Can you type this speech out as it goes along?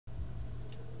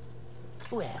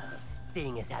Well,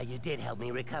 seeing as how you did help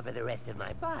me recover the rest of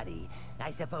my body,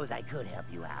 I suppose I could help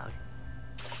you out.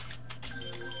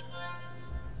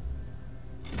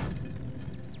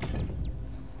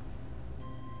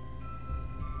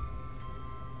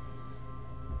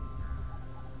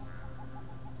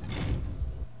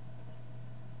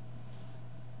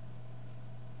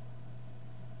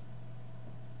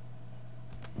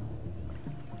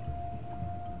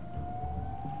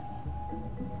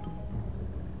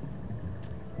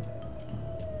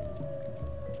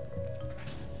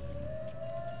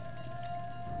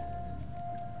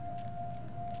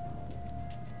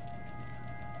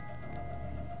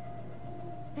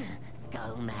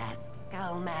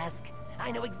 Skull mask.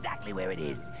 I know exactly where it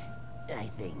is. I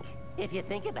think. If you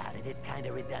think about it, it's kind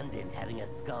of redundant having a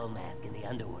skull mask in the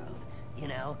underworld. You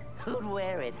know, who'd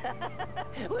wear it?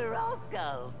 We're all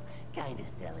skulls. Kinda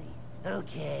silly.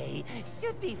 Okay,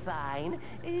 should be fine.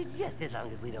 Just as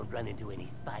long as we don't run into any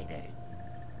spiders.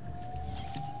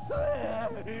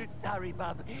 Sorry,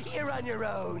 bub. You're on your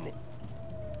own.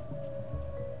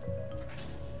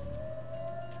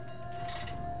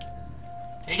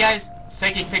 Hey guys,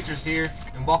 Psychic Pictures here,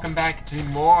 and welcome back to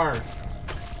more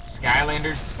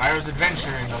Skylanders Spyro's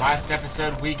Adventure. In the last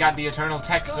episode, we got the Eternal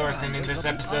Tech Source, and in this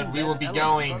episode, we will be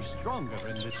going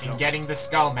and getting the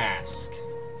Skull Mask.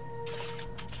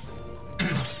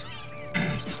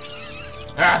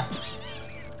 Ah!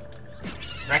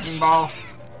 Wrecking Ball,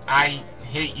 I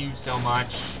hate you so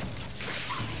much.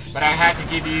 But I had to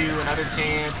give you another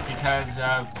chance because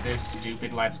of this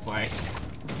stupid Let's Play.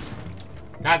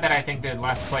 Not that I think the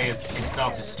Let's Play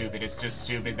itself is stupid, it's just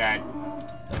stupid that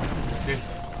this...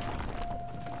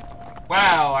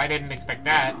 Well, I didn't expect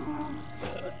that.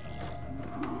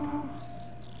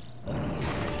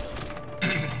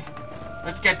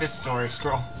 Let's get this story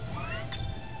scroll.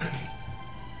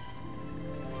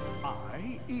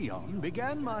 I, Eon,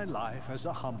 began my life as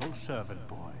a humble servant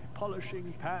boy,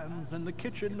 polishing pans in the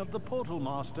kitchen of the portal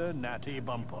master, Natty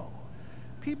Bumpo.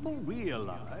 People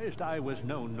realized I was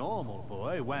no normal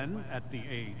boy when, at the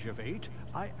age of 8,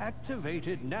 I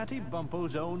activated Natty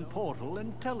Bumpo's own portal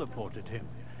and teleported him,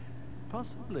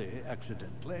 possibly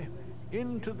accidentally,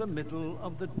 into the middle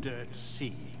of the Dirt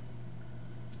Sea.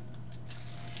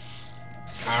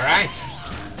 Alright,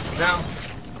 so,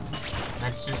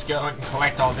 let's just go and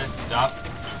collect all this stuff.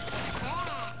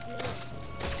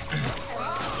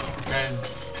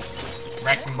 Because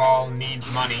Wrecking Ball needs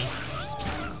money.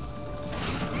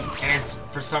 And it's,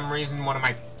 for some reason, one of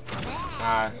my,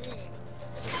 the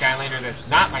Skylander that's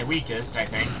not my weakest, I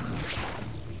think.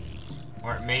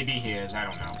 Or maybe he is, I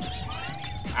don't know.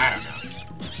 I don't know.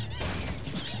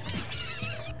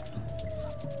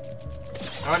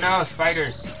 Oh no,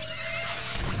 spiders!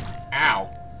 Ow.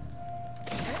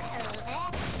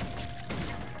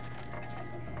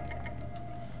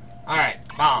 Alright,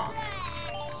 bomb.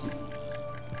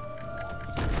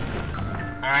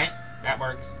 Alright, that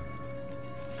works.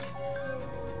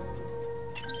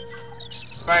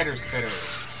 Spider spitter.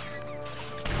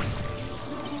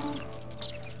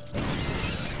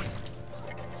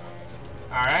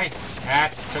 Alright,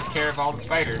 that took care of all the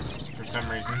spiders for some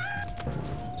reason.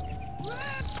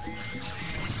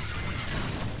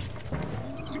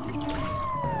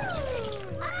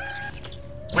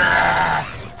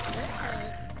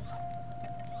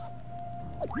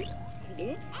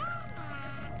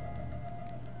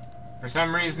 For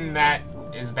some reason that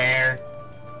is there.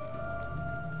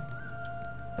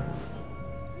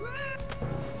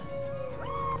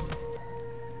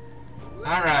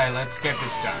 Alright, let's get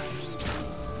this done.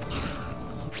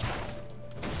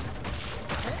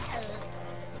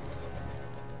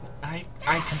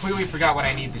 I completely forgot what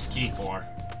I need this key for.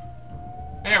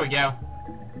 There we go.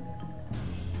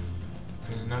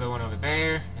 There's another one over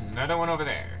there, and another one over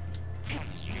there.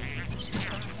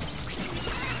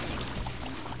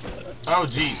 Oh,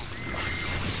 jeez.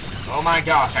 Oh my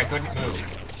gosh, I couldn't move.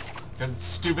 Because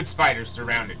stupid spiders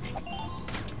surrounded me.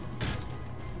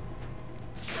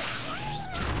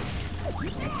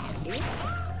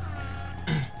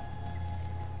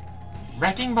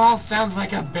 Wrecking Ball sounds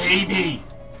like a baby!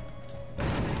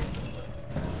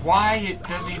 Why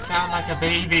does he sound like a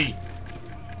baby?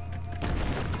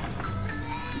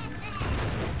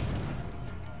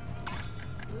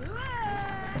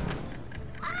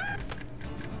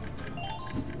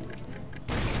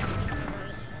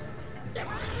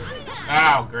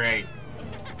 Oh, great.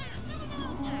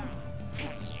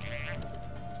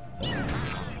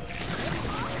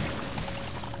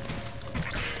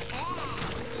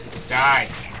 Die.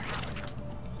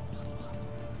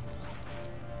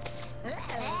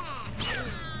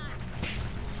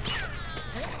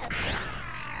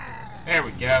 There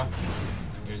we go.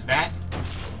 There's that.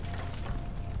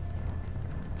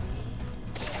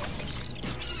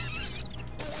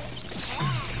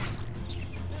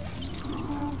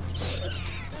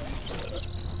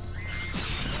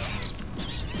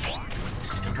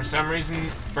 And for some reason,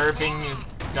 burping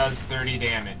does 30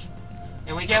 damage.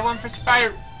 And we get one for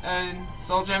Spyro,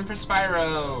 Soul Gem for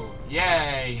Spyro!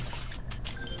 Yay!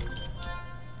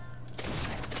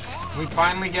 We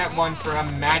finally get one for a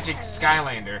magic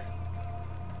Skylander.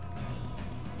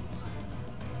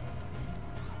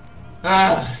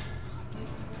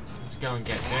 Let's go and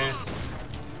get this.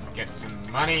 Get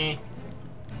some money.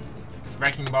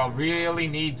 Wrecking Ball really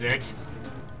needs it.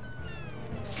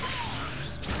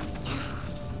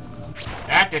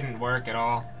 That didn't work at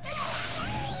all.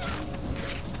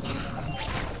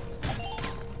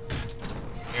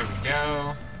 There we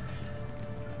go.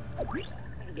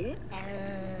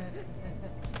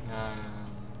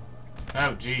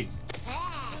 Oh, jeez.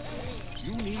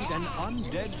 You need an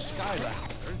undead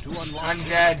Skylander to unlock...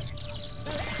 Undead!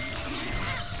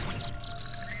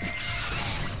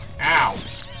 Ow!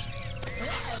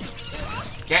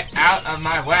 Get out of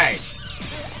my way!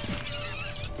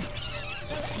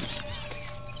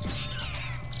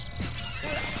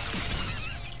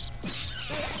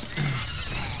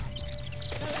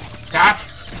 Stop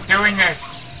doing this!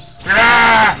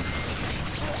 Ah!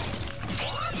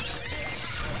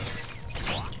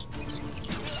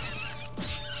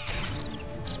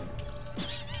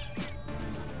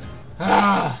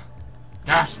 Ah!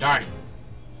 Gosh darn it.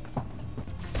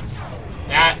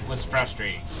 That was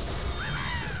frustrating.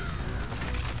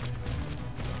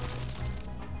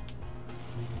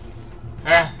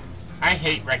 I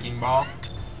hate Wrecking Ball.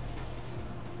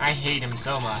 I hate him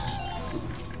so much.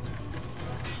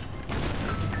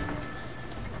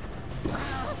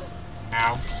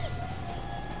 Ow.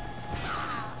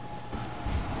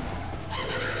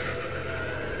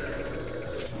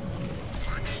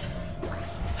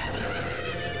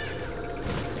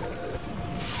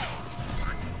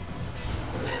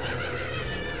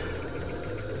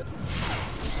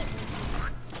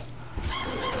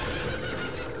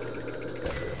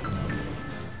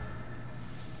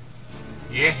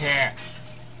 Yeah!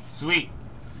 Sweet.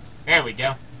 There we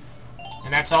go.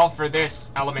 And that's all for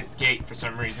this element gate for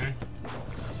some reason.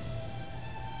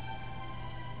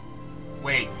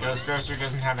 Wait, Ghost Roaster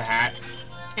doesn't have a hat.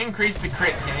 Increase the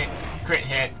crit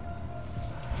hit.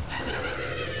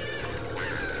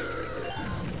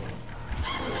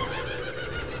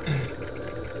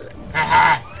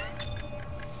 Haha!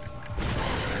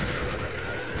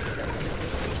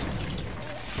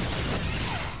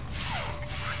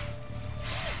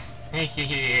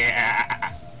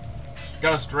 Yeah.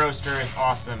 Ghost Roaster is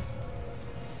awesome.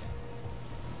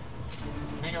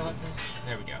 Can I go like this?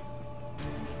 There we go.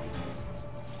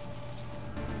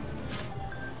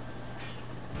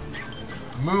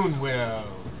 Moon Widow.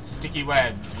 Sticky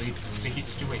webs lead to sticky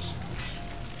situations.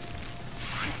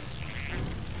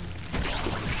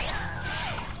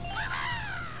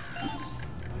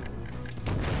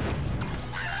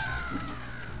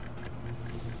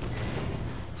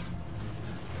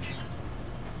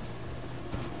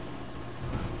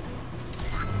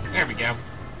 There we go.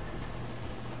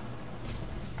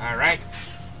 Alright.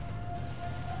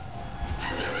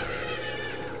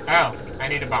 Oh, I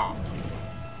need a bomb.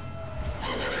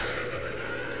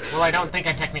 Well, I don't think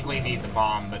I technically need the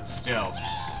bomb, but still.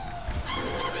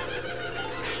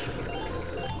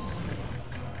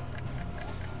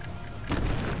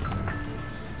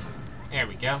 There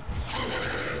we go.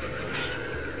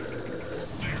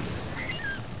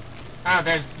 Oh,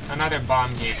 there's another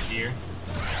bomb gate here.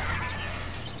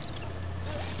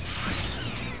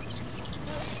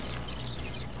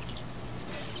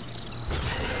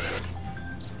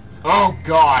 Oh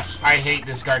gosh, I hate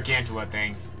this Gargantua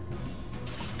thing.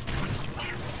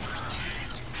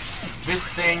 This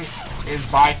thing is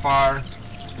by far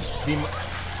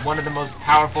one of the most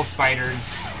powerful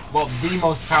spiders. Well, the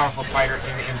most powerful spider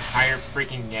in the entire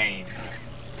freaking game.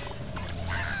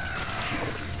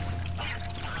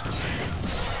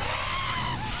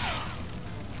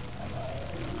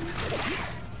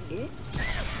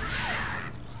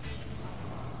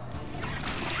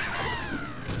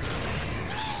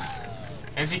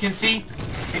 As you can see,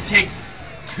 it takes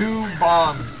 2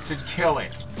 bombs to kill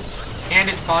it. And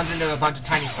it spawns into a bunch of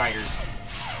tiny spiders.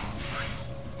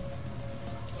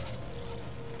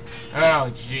 Oh,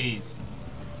 jeez.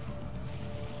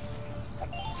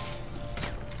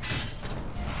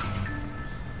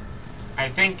 I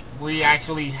think we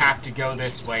actually have to go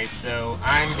this way, so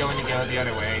I'm going to go the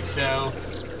other way, so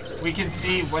we can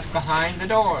see what's behind the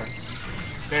door.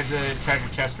 There's a treasure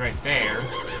chest right there.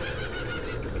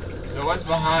 So what's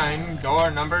behind door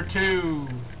number 2?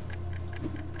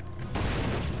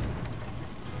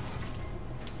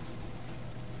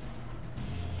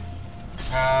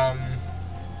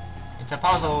 It's a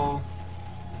puzzle.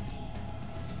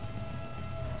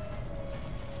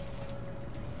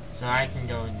 So I can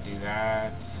go and do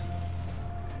that.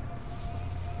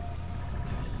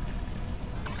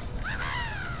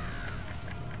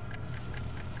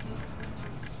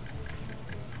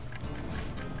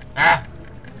 Ah!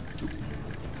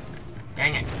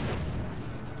 Dang it.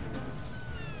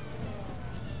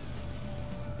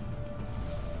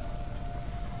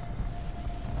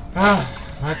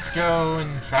 Let's go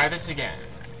and try this again.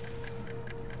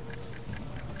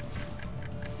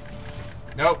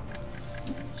 Nope.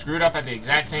 Screwed up at the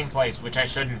exact same place, which I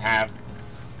shouldn't have.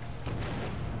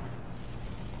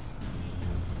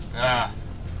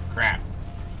 Crap.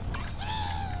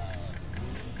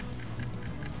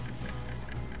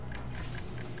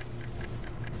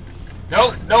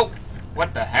 Nope, nope.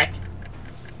 What the heck?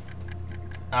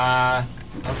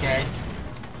 Okay.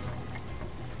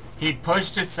 He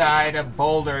pushed aside a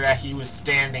boulder that he was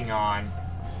standing on.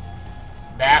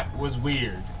 That was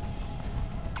weird.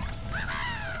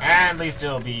 At least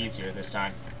it'll be easier this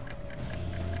time.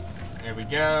 There we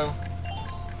go.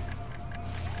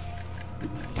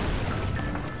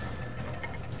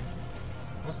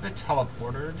 What's the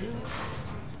teleporter do?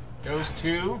 Goes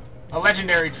to a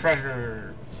legendary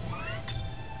treasure.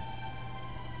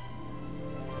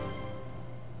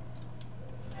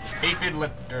 Aphid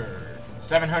lifter.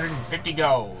 750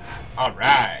 gold.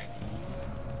 Alright.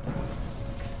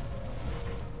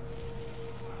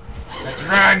 Let's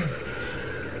run!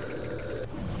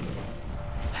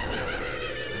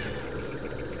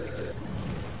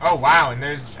 Oh wow, and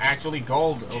there's actually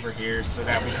gold over here so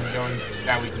that we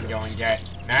can go and get.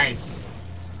 Nice.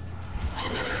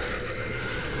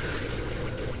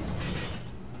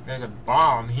 There's a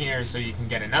bomb here so you can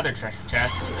get another treasure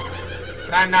chest.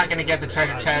 But I'm not gonna get the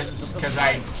treasure chests because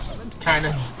I kind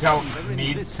of don't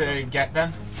need to get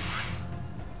them.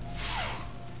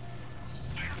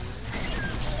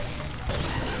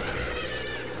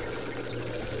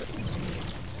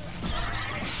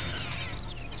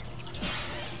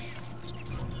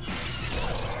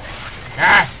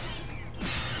 Ah!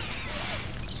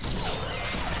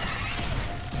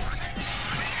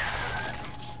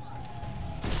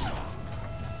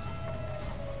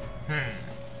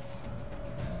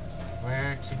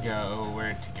 Where to go?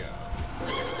 Where to go?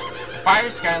 Fire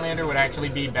Skylander would actually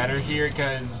be better here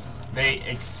because they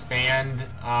expand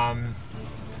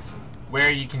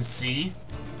where you can see.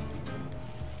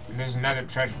 And there's another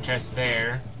treasure chest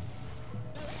there.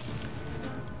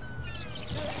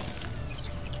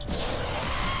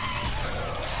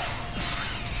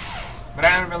 But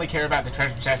I don't really care about the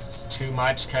treasure chests too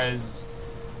much because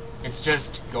it's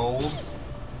just gold.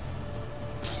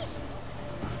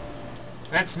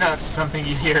 That's not something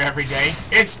you hear every day.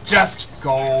 It's just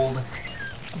gold.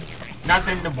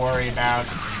 Nothing to worry about.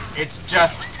 It's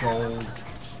just gold.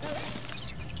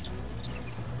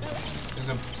 There's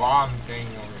a bomb thing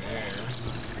over there.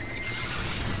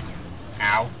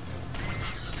 Ow.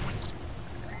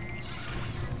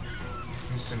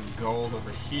 There's some gold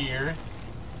over here.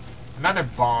 Another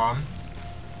bomb.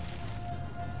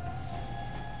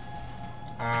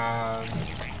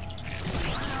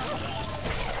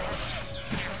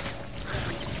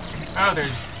 Oh,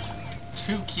 there's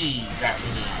 2 keys that we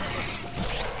need.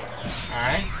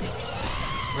 Alright.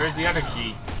 Where's the other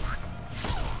key?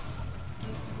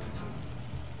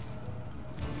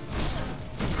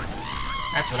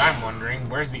 That's what I'm wondering.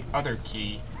 Where's the other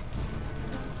key?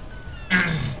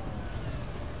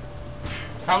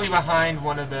 Probably behind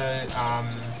one of the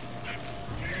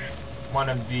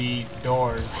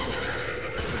doors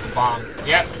with the bomb.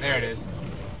 Yep, there it is.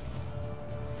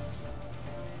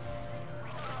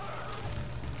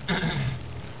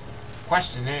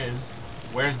 Question is,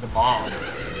 where's the bomb?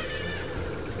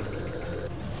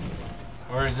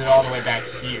 Or is it all the way back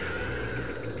here?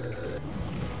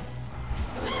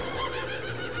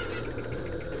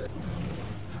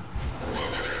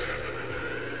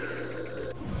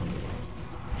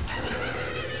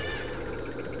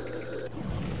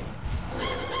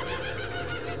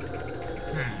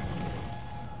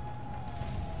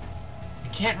 I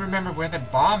can't remember where the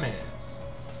bomb is.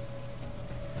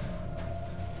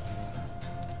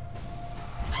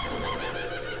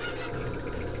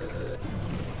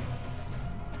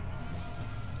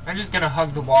 I'm just gonna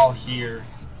hug the wall here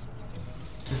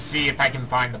to see if I can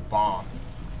find the bomb.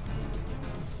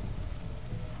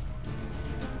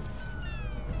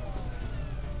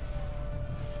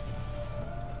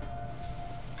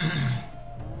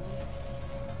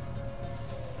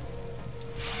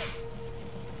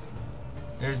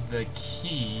 there's the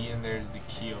key, and there's the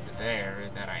key over there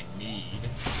that I need.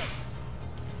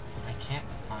 I can't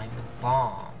find the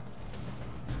bomb.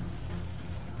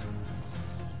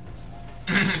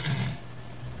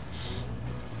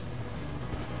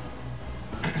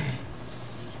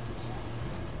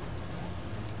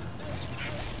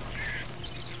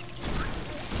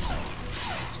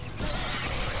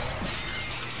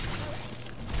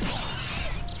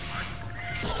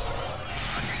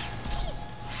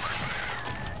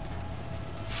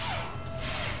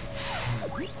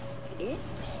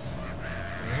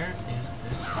 Where is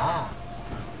this bomb?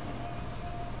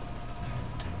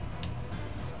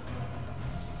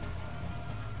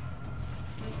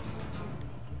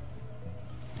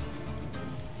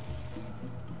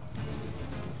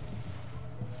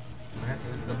 Where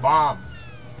is the bomb?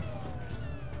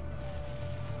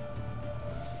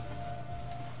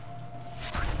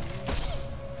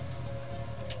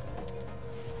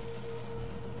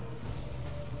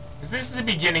 Is this the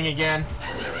beginning again?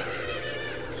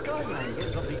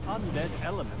 Skylanders of the undead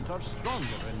element are stronger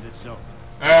in this zone.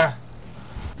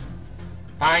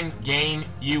 Fine, game,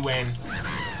 you win.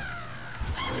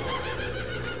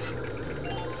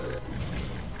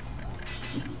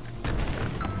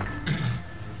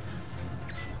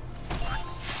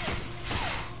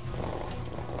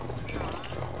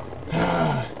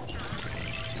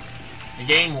 The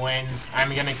game wins.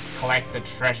 I'm gonna collect the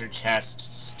treasure chest.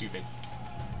 Stupid.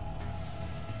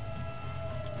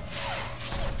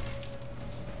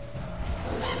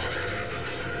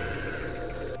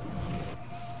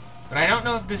 But I don't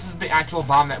know if this is the actual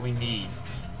bomb that we need.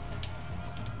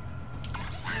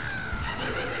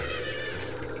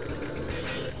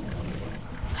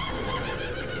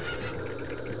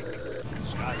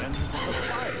 Skylanders of the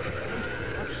fire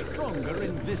element are stronger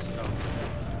in this zone.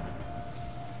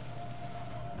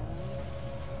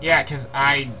 Yeah, because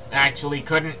I actually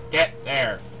couldn't get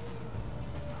there.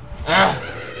 Ugh.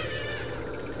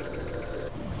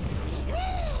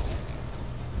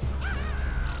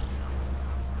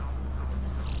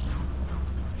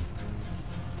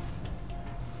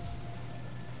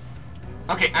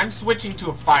 Okay, I'm switching to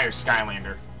a fire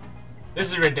Skylander.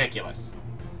 This is ridiculous.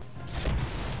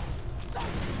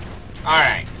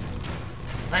 Alright.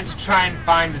 Let's try and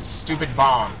find this stupid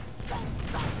bomb.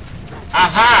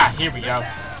 Aha! Here we go.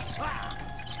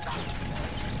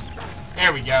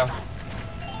 There we go.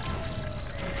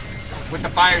 With the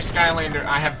fire Skylander,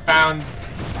 I have found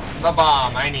the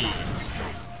bomb I need.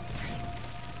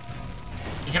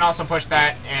 You can also push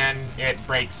that, and it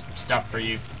breaks stuff for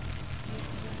you.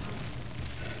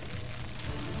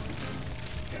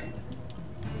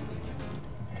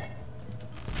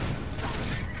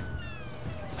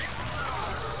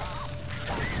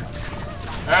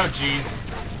 Oh, jeez.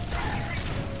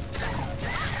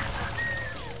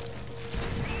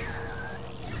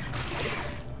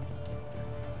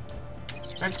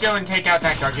 Let's go and take out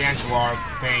that gargantuar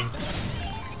thing.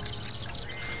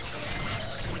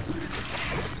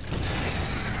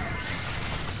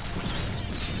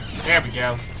 There we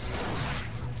go.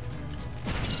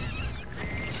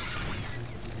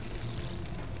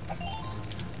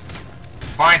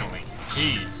 Finally.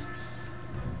 Jeez.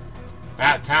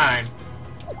 About time.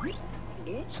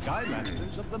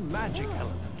 Skylanders of the magic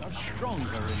element are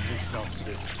stronger in this zone.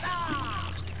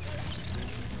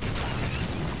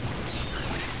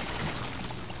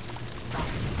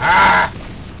 Ah!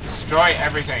 Destroy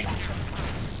everything.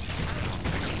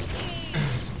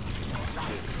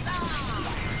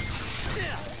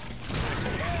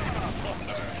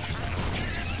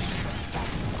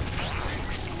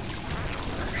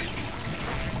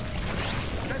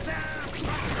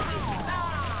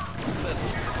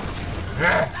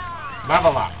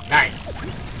 Level up. Nice.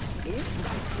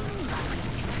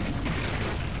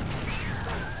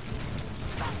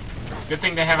 Good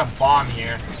thing they have a bomb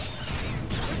here.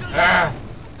 I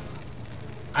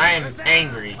am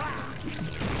angry.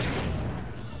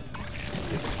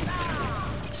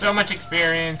 So much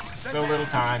experience, so little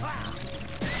time.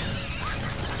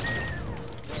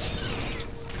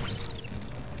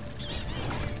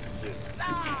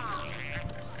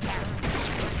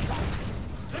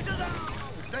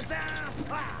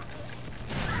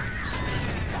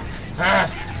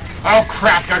 Oh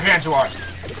crap, gargantuars!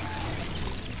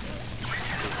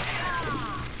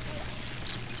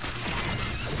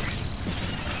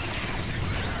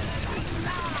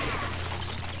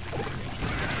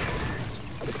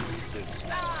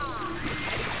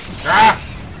 Ah!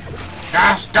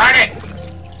 Gosh darn it!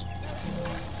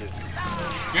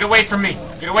 Get away from me!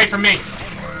 Get away from me!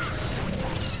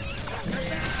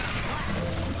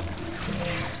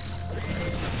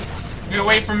 Get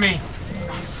away from me!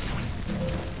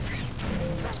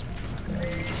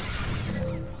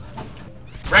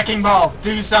 wrecking ball,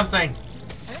 do something!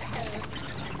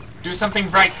 Do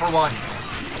something right for once.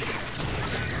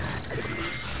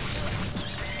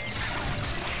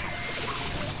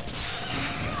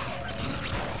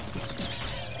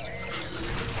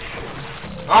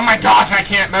 Oh my gosh, I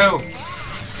can't move!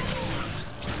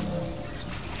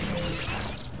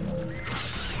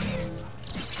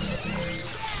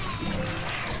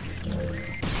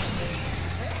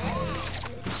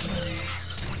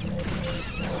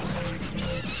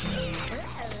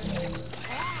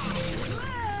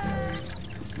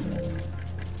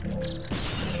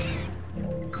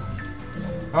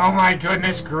 Oh my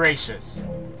goodness gracious.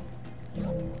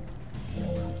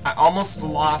 I almost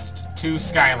lost 2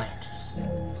 Skylanders.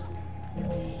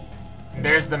 And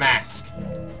there's the mask.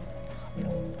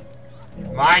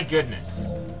 My goodness.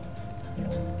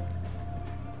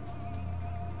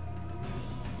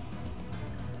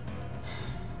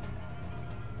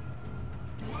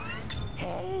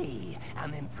 Hey,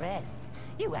 I'm impressed.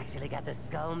 You actually got the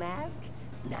skull mask?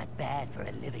 Not bad for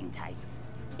a living type.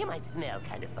 You might smell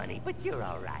kind of funny, but you're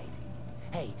all right.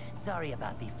 Hey, sorry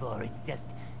about before. It's just,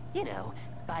 you know,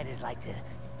 spiders like to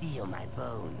steal my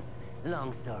bones.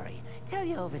 Long story. Tell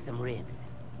you over some ribs.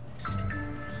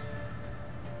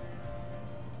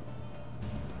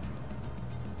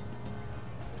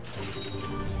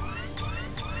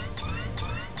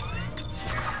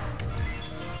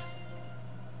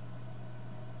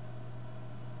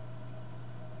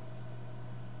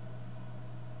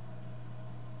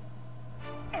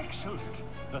 Excellent!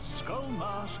 The skull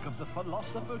mask of the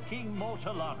philosopher King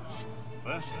Mortalanus,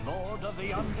 first lord of the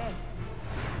undead.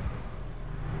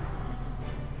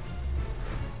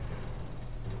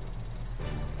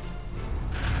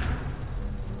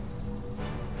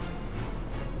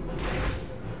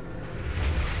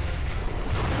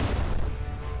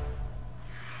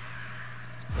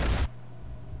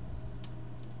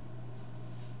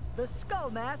 The skull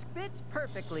mask fits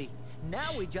perfectly.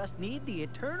 Now we just need the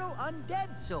eternal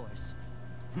undead source.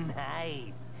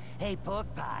 Nice. Hey, Pork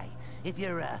Pie, if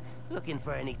you're, looking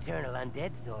for an eternal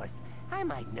undead source, I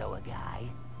might know a guy.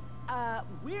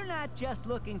 We're not just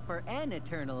looking for an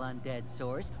eternal undead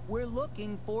source. We're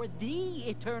looking for the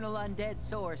eternal undead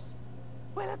source.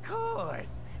 Well, of course.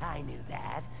 I knew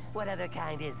that. What other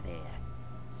kind is there?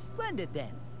 Splendid,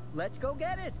 then. Let's go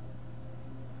get it.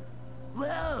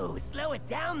 Whoa, slow it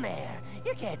down there.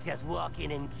 You can't just walk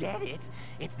in and get it.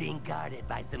 It's being guarded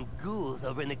by some ghouls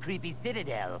over in the creepy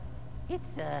citadel. It's,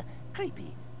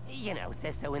 creepy. You know,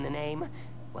 says so in the name.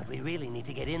 What we really need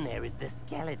to get in there is the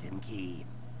skeleton key.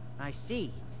 I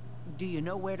see. Do you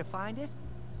know where to find it?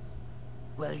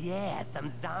 Well, yeah,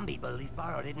 some zombie bullies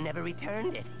borrowed it and never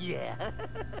returned it. Yeah.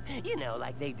 You know,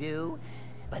 like they do.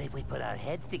 But if we put our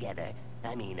heads together,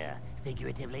 I mean,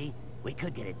 figuratively, we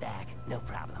could get it back. No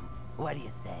problem. What do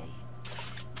you say?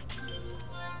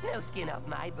 No skin off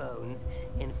my bones.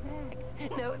 In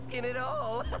fact, no skin at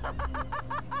all.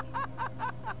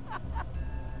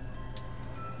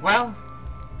 Well,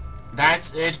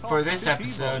 that's it for this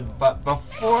episode, but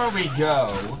before we go,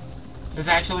 there's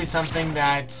actually something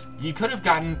that you could have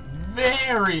gotten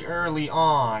very early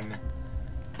on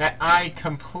that I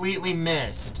completely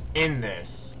missed in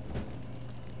this.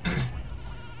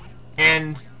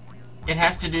 And it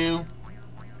has to do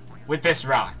with this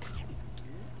rock.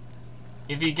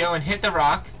 If you go and hit the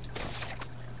rock,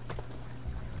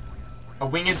 a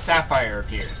winged sapphire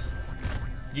appears.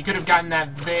 You could have gotten that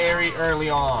very early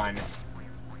on,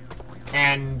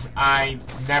 and I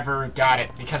never got it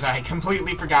because I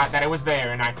completely forgot that it was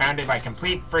there, and I found it by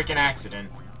complete freaking accident.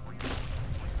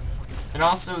 And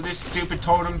also this stupid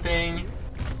totem thing,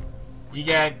 you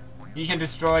can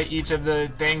destroy each of the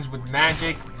things with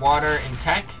magic, water, and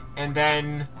tech, and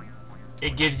then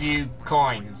it gives you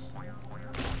coins.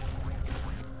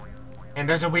 And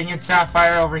there's a winged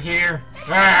sapphire over here.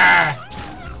 Ah!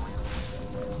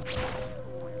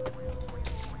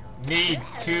 Need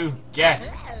to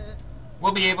get.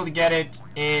 We'll be able to get it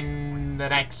in the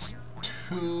next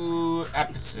 2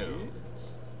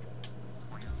 episodes.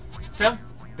 So,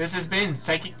 this has been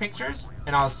Psychic Pictures,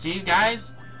 and I'll see you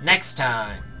guys next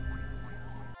time.